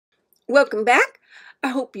Welcome back. I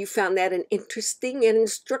hope you found that an interesting and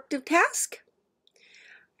instructive task.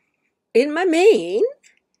 In my main,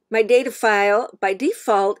 my data file by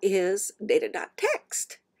default is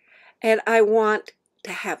data.txt, and I want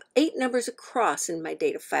to have 8 numbers across in my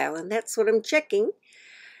data file, and that's what I'm checking.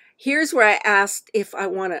 Here's where I asked if I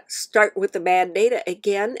want to start with the bad data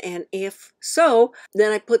again, and if so,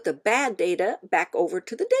 then I put the bad data back over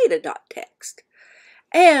to the data.txt.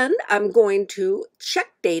 And I'm going to check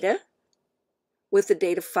data with the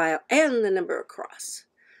data file and the number across.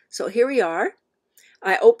 So here we are.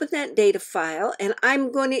 I open that data file and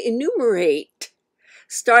I'm going to enumerate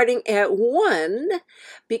starting at 1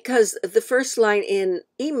 because the first line in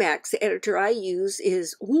Emacs, the editor I use,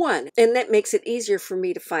 is 1, and that makes it easier for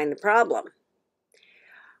me to find the problem.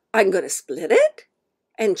 I'm going to split it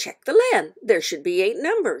and check the len. There should be 8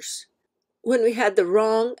 numbers. When we had the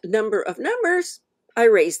wrong number of numbers, I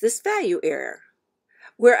raised this value error,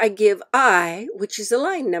 where I give I, which is a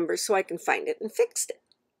line number, so I can find it and fix it.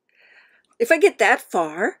 If I get that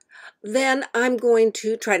far, then I'm going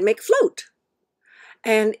to try to make a float.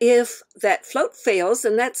 And if that float fails,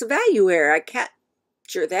 then that's a value error. I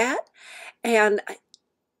capture that, and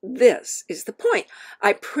this is the point.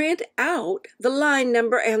 I print out the line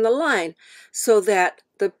number and the line so that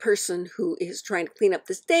the person who is trying to clean up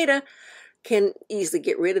this data can easily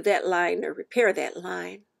get rid of that line or repair that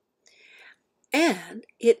line. And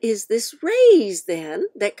it is this raise then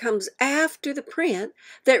that comes after the print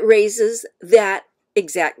that raises that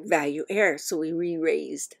exact value error. So we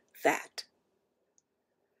re-raised that.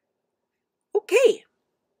 Okay.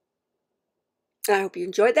 I hope you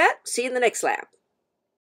enjoyed that. See you in the next lab.